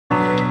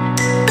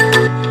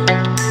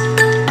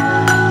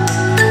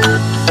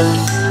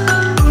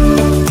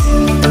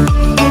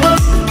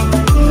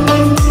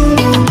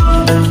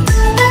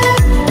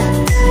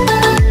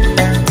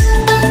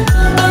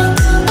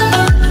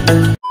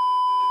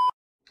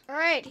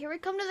Alright, here we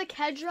come to the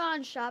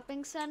Kedron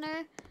shopping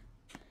center.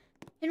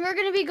 And we're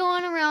gonna be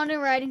going around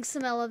and riding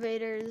some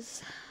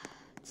elevators.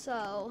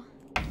 So,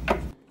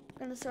 I'm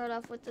gonna start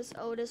off with this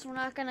Otis. We're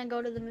not gonna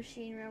go to the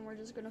machine room, we're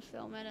just gonna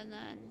film it and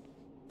then...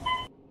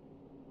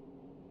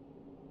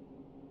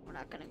 We're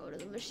not gonna go to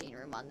the machine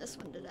room on this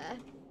one today.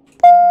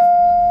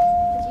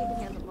 Because you can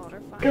hear the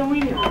motor fine.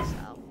 Going on.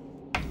 So.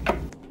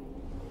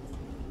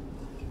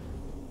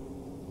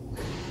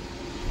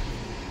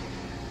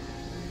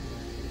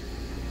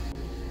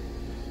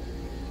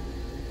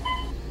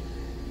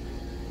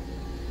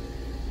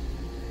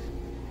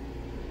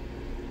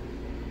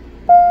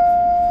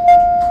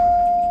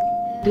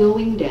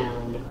 Going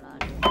down.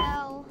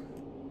 L.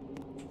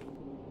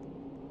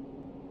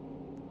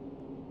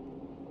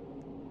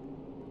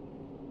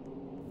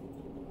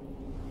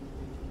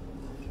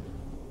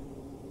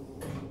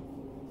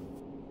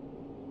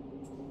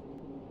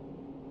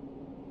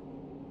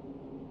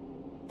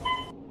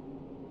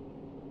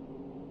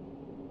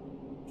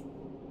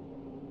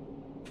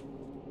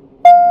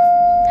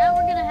 Now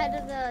we're gonna head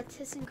to the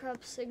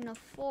ThyssenKrupp Signal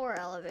 4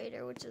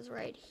 elevator, which is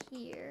right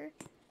here.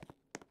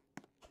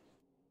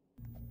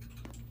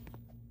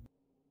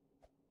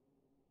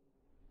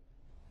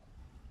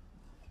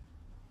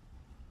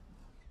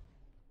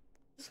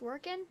 Is this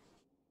working?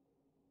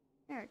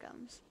 There it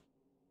comes.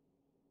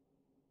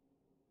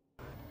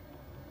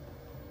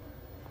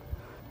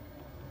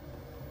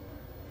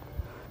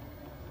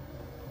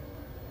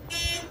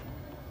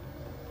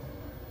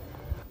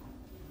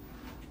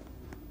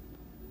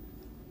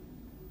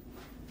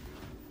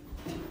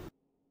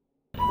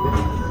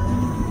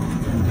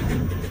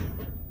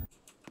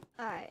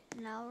 Alright,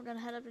 now we're gonna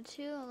head up to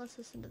 2 and let's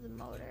listen to the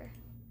motor.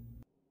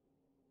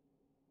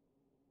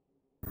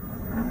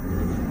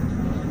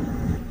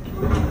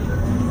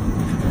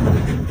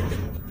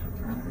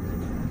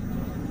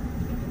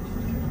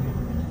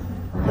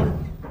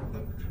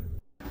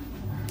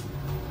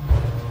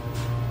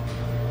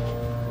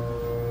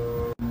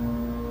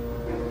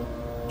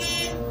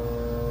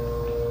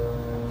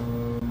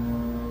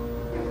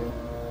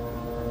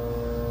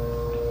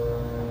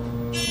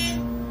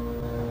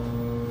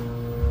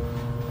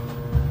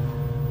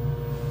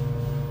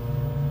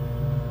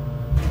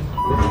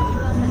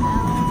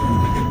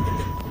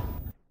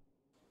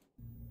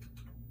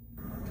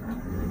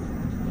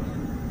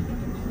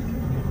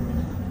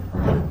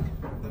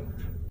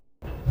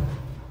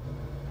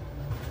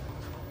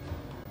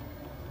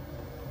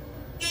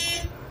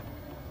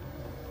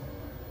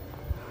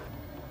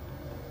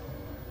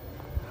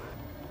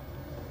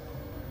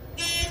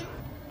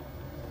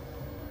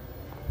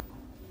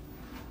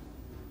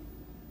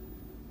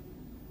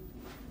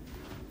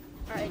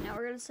 Alright, now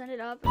we're gonna send it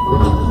up. We're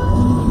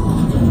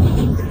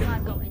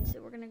not go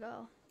into, we're gonna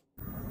go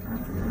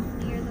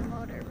near the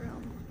motor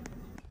room.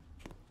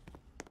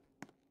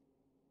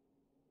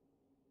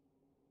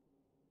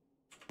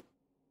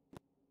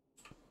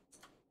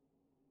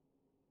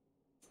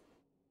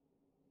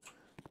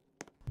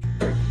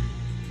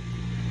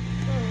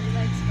 Whoa,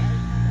 legs bad.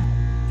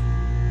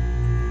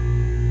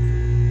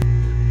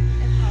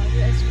 I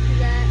apologize for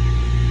that.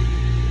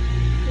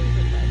 Pretty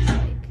good leg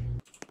spike.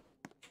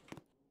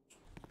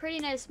 Pretty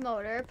nice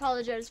motor.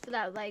 Apologize for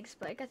that leg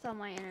spike. I thought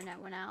my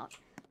internet went out.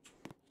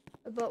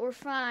 But we're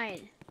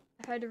fine.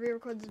 I've had to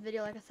re-record this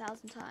video like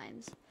 1,000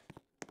 times.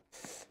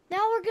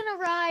 Now we're gonna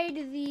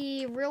ride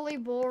the really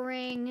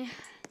boring,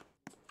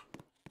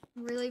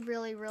 really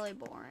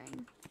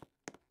boring,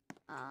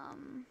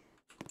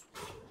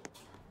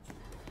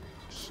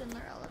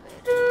 Schindler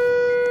elevator.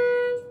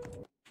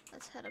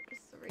 Let's head up to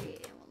 3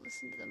 and we'll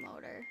listen to the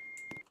motor.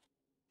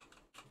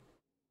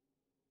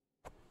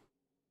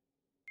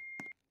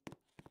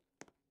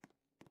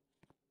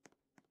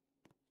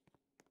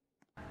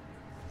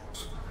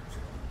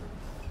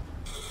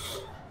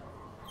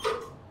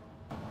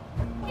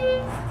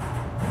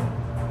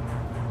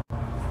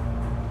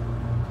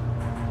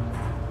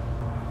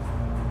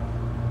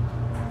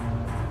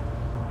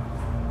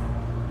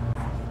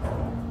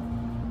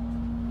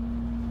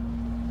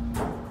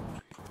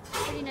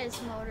 Pretty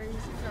nice motor,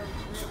 these are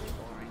really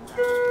boring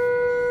though.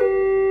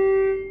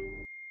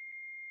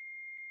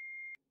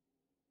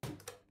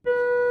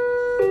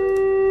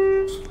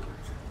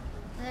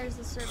 And there's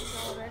the service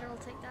elevator, we'll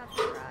take that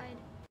for a ride.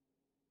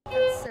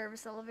 That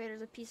service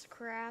elevator's a piece of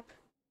crap,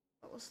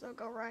 but we'll still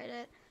go ride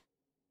it.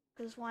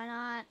 Because why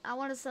not? I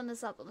want to send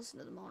this up and listen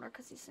to the motor,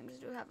 because these things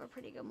do have a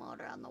pretty good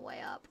motor on the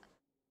way up.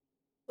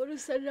 We'll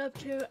just send it up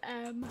to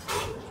M.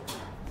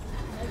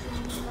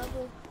 Mezzanine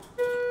level.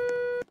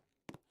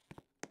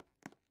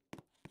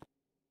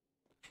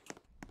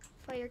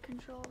 Fire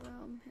control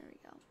room. Here we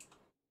go.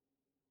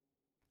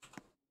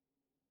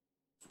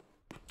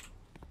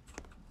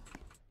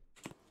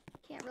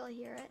 Can't really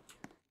hear it.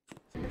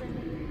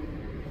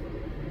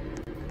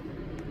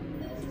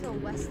 This is a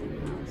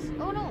Westinghouse.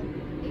 Oh no!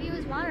 Maybe it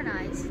was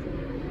modernized.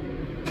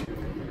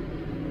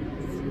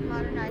 It's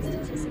modernized to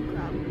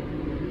ThyssenKrupp.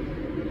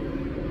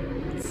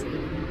 Let's see.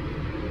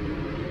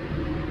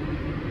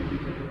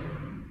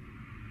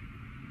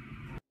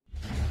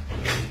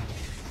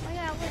 Oh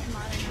yeah, it was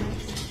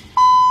modernized.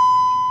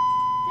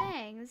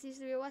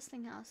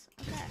 testing house.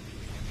 Okay.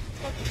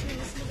 Let's go to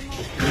listen to the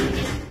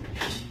motor.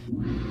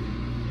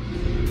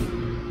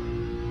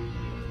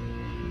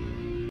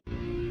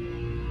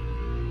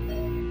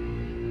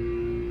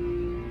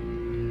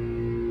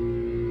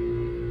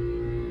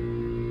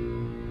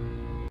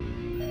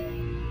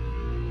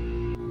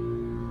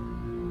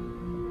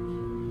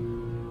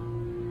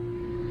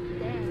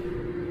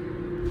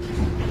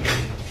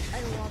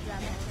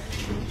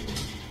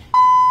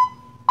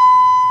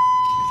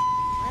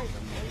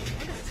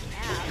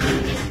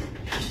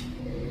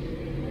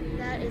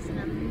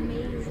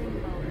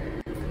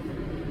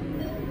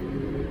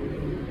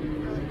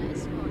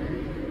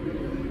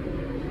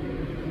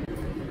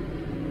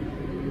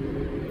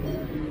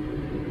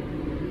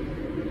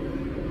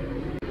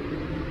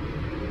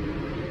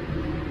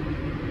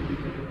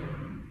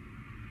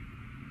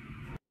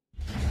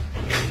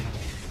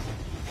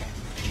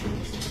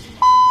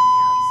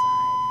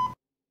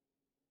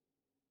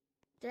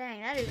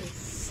 Dang, that is a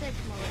sick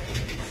motor.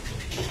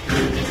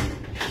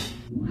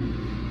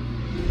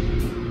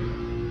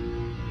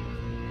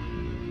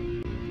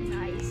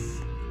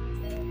 Nice.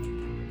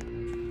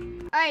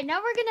 Alright,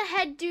 now we're gonna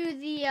head to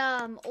the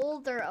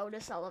older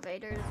Otis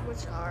elevators,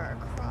 which are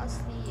across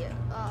the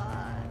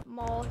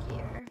mall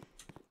here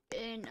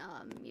in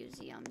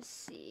Museum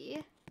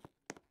C.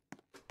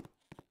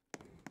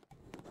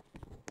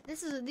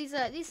 These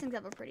things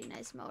have a pretty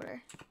nice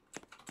motor.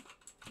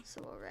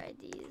 So we'll ride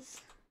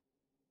these.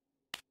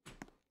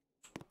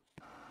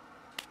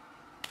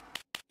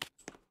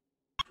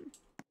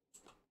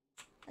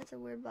 That's a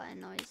weird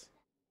button noise.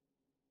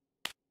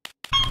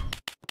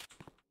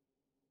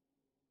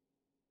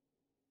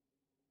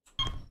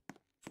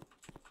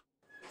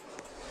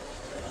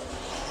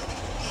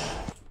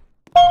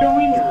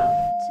 Going up.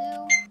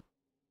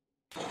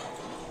 2.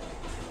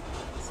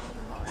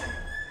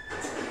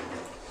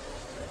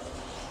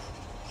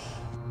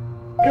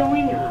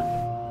 Going up.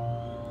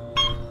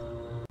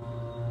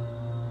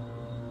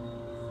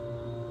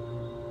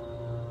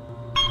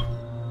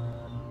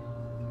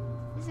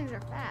 These things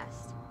are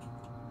fast.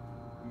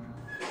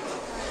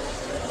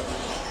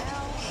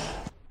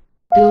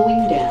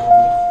 Going down.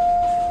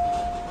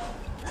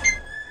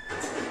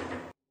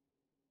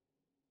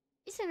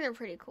 These things are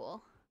pretty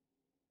cool.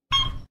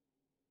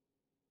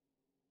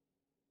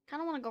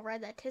 Kinda wanna go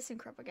ride that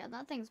ThyssenKrupp again.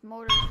 That thing's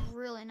motor is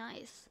really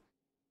nice.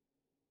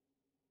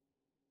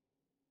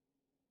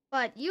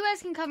 But you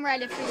guys can come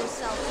ride it for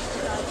yourself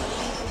because I'll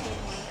leave the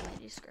game link in the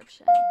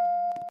description.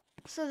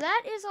 So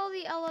that is all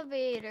the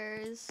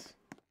elevators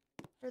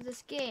for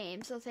this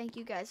game. So thank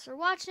you guys for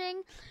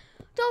watching.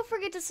 Don't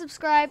forget to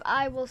subscribe.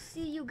 I will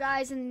see you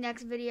guys in the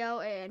next video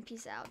and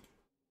peace out.